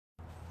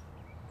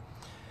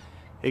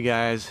Hey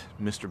guys,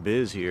 Mr.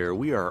 Biz here.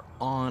 We are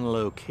on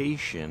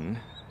location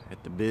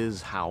at the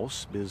Biz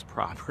house, Biz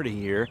property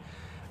here.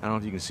 I don't know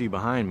if you can see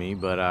behind me,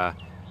 but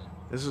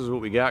this is what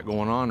we got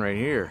going on right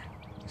here.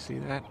 You see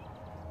that?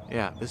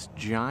 Yeah, this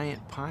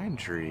giant pine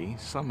tree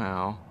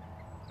somehow,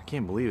 I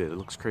can't believe it, it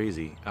looks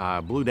crazy,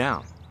 blew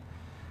down.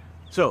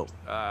 So,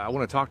 I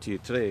want to talk to you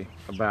today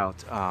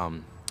about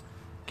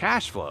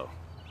cash flow.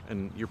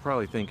 And you're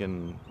probably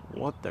thinking,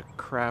 what the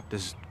crap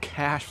does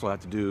cash flow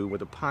have to do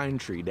with a pine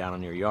tree down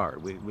in your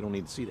yard? We don't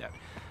need to see that.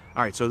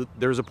 All right, so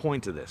there's a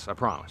point to this, I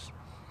promise.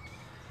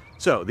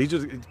 So these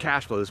are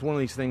cash flow. It's one of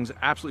these things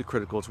absolutely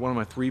critical. It's one of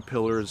my 3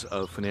 pillars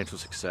of financial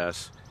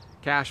success.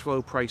 Cash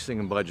flow, pricing,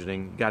 and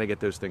budgeting. You got to get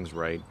those things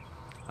right.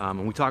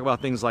 And we talk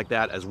about things like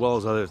that as well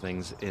as other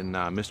things in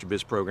Mr.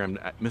 Biz Program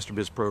at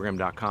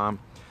MrBizProgram.com.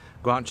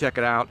 Go out and check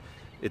it out.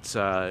 It's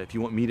if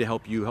you want me to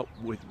help you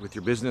with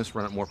your business,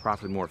 run it more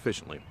profitably, more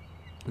efficiently.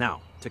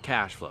 Now, to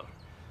cash flow.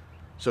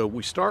 So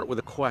we start with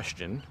a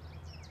question,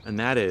 and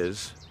that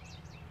is,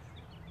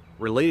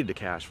 related to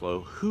cash flow,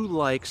 who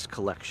likes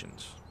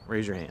collections?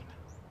 Raise your hand.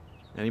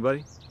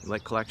 Anybody? You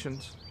like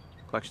collections?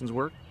 Collections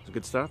work? Is it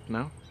good stuff?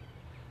 No?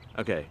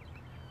 Okay.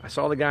 I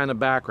saw the guy in the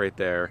back right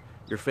there.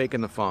 You're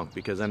faking the funk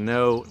because I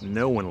know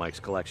no one likes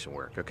collection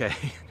work, okay?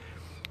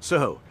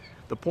 So,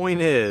 the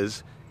point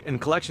is, and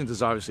collections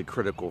is obviously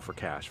critical for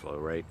cash flow,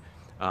 right?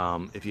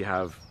 If you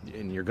have,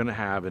 and you're going to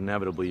have,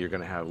 inevitably, you're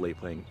going to have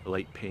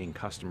late paying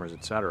customers,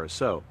 etc.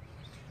 So,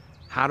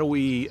 how do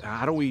we,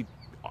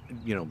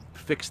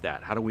 fix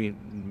that? How do we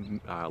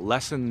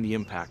lessen the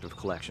impact of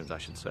collections, I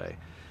should say?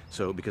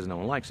 So, because no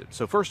one likes it.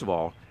 So, first of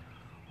all,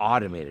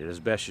 automate it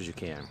as best as you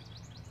can.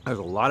 There's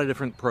a lot of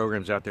different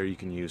programs out there you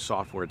can use,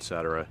 software,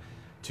 etc.,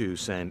 to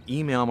send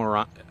email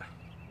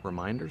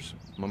reminders.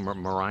 Email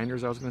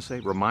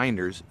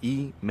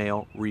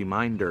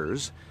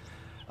reminders.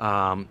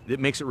 It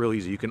makes it real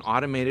easy. You can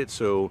automate it.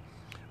 So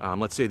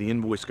let's say the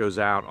invoice goes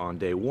out on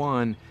day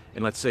 1,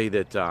 and let's say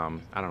that,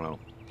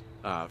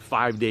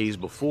 5 days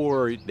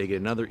before, they get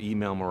another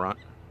email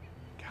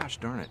gosh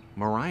darn it,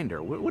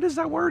 reminder. What is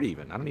that word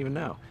even? I don't even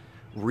know.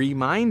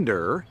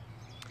 Reminder,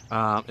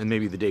 and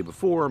maybe the day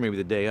before, maybe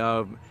the day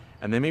of,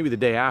 and then maybe the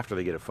day after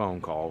they get a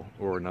phone call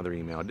or another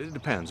email. It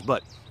depends,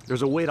 but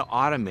there's a way to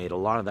automate a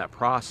lot of that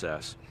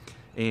process.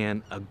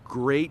 And a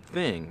great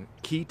thing,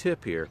 key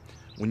tip here,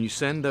 when you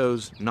send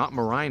those, not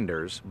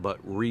reminders, but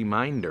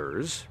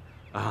reminders,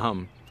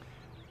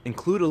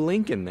 include a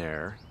link in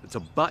there, it's a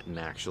button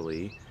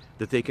actually,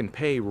 that they can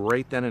pay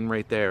right then and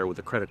right there with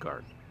a credit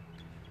card.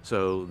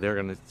 So they're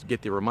gonna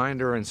get the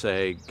reminder and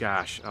say,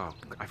 gosh, oh,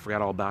 I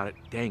forgot all about it,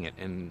 dang it,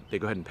 and they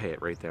go ahead and pay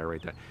it right there,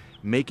 right there.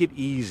 Make it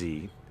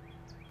easy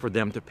for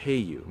them to pay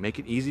you. Make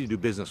it easy to do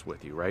business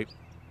with you, right?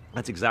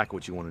 That's exactly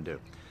what you want to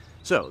do.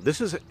 So this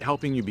is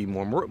helping you be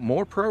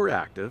more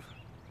proactive.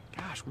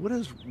 Gosh, what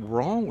is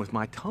wrong with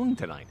my tongue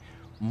tonight?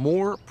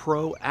 More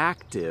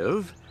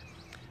proactive.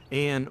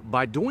 And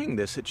by doing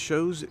this, it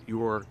shows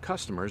your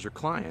customers, your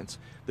clients,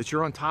 that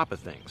you're on top of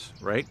things,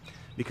 right?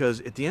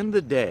 Because at the end of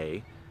the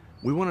day,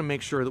 we want to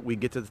make sure that we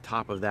get to the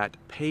top of that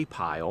pay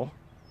pile,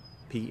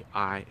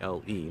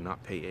 P-I-L-E,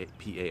 not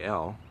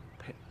P-A-L,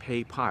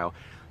 pay pile.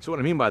 So what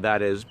I mean by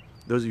that is,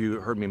 those of you who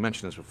heard me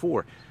mention this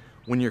before,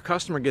 when your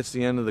customer gets to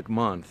the end of the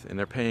month and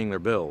they're paying their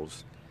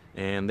bills,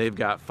 and they've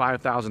got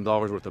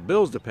 $5,000 worth of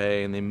bills to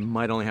pay, and they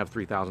might only have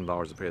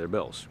 $3,000 to pay their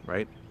bills,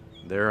 right?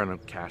 They're in a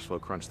cash flow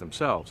crunch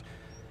themselves.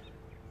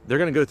 They're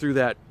going to go through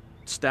that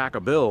stack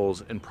of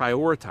bills and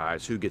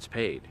prioritize who gets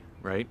paid,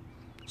 right?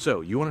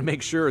 So you want to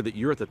make sure that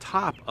you're at the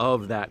top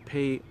of that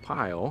pay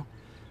pile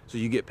so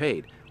you get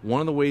paid. One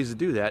of the ways to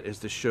do that is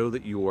to show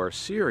that you are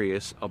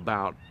serious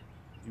about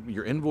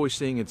your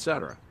invoicing,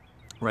 etc.,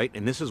 right?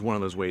 And this is one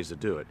of those ways to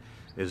do it,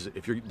 is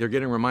if they're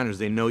getting reminders,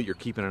 they know you're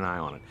keeping an eye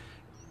on it.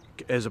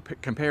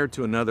 Compared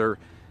to another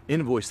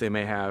invoice they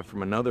may have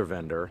from another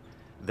vendor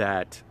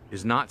that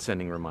is not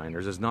sending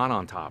reminders, is not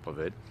on top of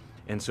it,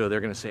 and so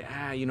they're going to say,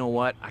 you know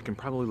what, I can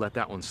probably let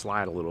that one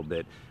slide a little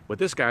bit, but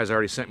this guy's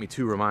already sent me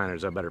 2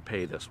 reminders, I better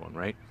pay this one,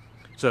 right?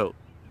 So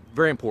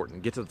very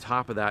important, get to the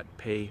top of that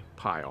pay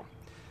pile.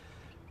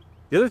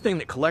 The other thing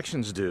that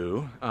collections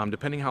do,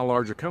 depending how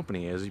large your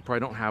company is, you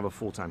probably don't have a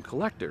full-time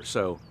collector,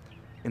 so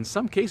in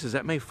some cases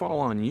that may fall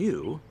on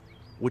you,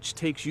 which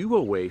takes you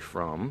away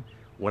from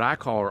what I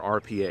call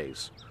our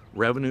RPAs,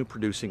 revenue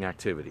producing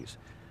activities.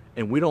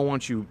 And we don't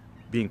want you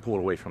being pulled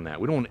away from that.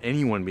 We don't want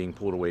anyone being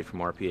pulled away from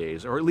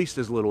RPAs, or at least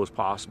as little as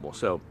possible.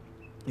 So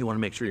you want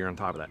to make sure you're on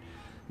top of that.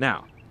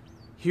 Now,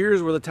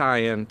 here's where the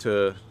tie-in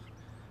to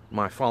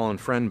my fallen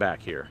friend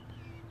back here.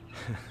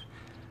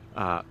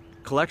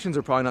 Collections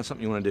are probably not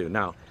something you want to do.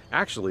 Now,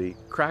 actually,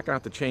 cracking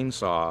out the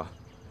chainsaw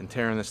and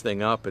tearing this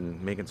thing up and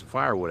making some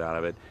firewood out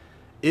of it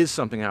is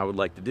something I would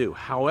like to do.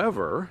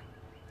 However,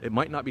 it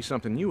might not be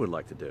something you would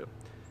like to do.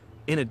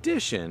 In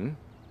addition,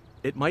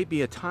 it might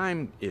be a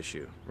time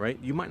issue, right?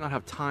 You might not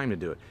have time to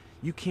do it.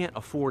 You can't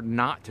afford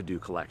not to do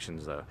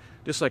collections, though.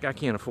 Just like I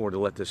can't afford to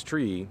let this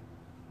tree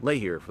lay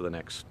here for the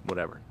next,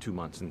 2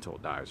 months until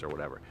it dies or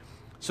whatever.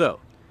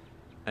 So,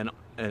 and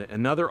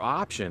another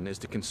option is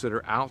to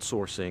consider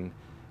outsourcing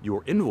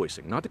your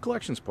invoicing, not the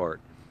collections part,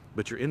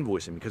 but your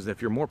invoicing, because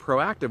if you're more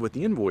proactive with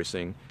the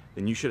invoicing,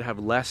 then you should have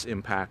less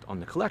impact on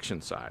the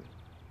collection side.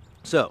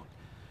 So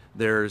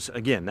there's,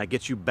 again, that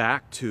gets you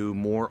back to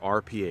more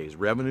RPAs,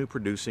 revenue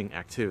producing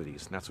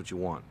activities, and that's what you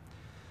want.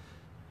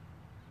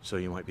 So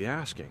you might be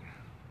asking,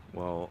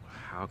 well,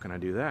 how can I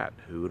do that?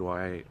 Who do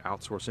I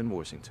outsource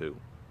invoicing to?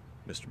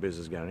 Mr. Biz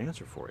has got an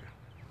answer for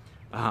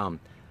you.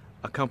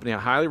 A company I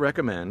highly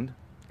recommend,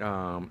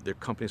 their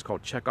company is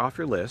called Check Off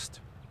Your List.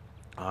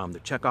 They're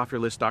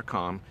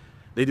checkoffyourlist.com.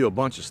 They do a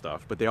bunch of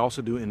stuff, but they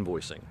also do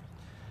invoicing.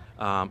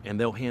 And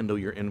they'll handle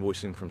your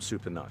invoicing from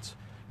soup to nuts.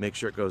 Make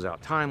sure it goes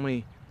out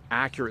timely,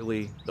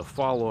 accurately, the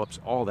follow-ups,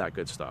 all that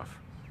good stuff.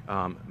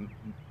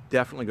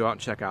 Definitely go out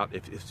and check out,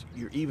 if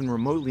you're even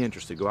remotely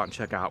interested, go out and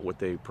check out what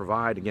they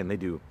provide. Again, they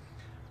do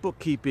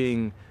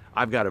bookkeeping.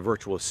 I've got a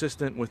virtual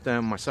assistant with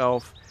them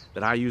myself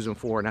that I use them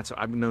for, and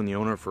I've known the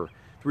owner for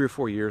 3 or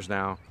 4 years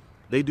now.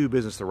 They do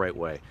business the right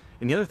way.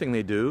 And the other thing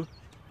they do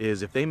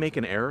is if they make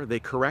an error, they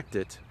correct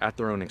it at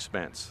their own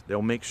expense.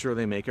 They'll make sure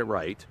they make it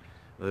right.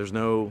 There's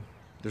no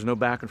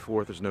back and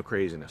forth, there's no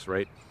craziness,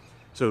 right?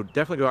 So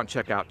definitely go out and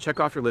check out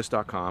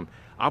checkoffyourlist.com.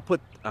 I'll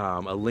put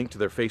a link to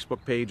their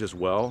Facebook page as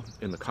well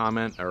in the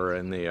comment or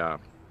in the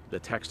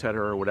text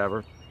header or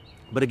whatever.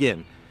 But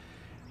again,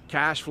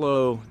 cash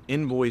flow,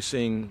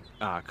 invoicing,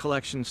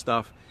 collection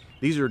stuff,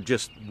 these are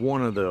just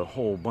one of the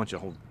whole bunch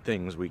of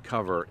things we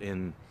cover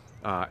in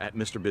at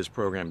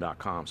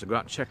MrBizProgram.com. So go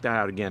out and check that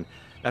out again.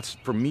 That's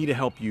for me to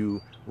help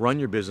you run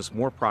your business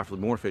more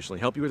profitably, more efficiently,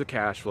 help you with the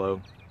cash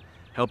flow,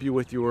 help you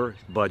with your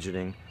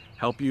budgeting,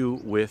 help you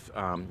with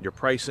your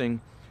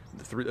pricing,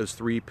 those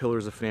 3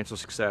 pillars of financial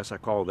success, I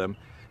call them,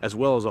 as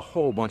well as a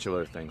whole bunch of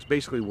other things.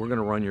 Basically, we're going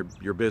to run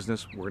your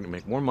business, we're going to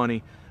make more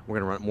money, we're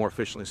going to run it more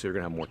efficiently, so you're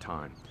going to have more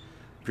time.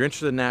 If you're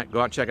interested in that,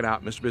 go out and check it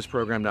out,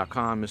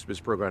 MrBizProgram.com,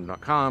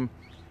 MrBizProgram.com,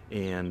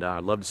 and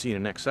I'd love to see you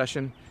in the next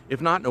session. If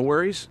not, no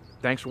worries.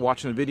 Thanks for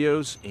watching the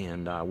videos,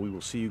 and we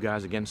will see you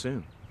guys again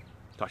soon.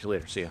 Talk to you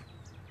later. See ya.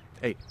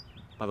 Hey,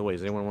 by the way,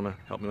 does anyone want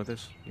to help me with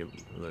this? Give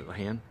a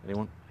hand?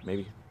 Anyone?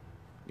 Maybe?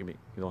 Give me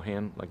a little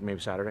hand, like maybe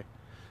Saturday?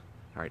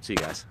 All right, see you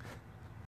guys.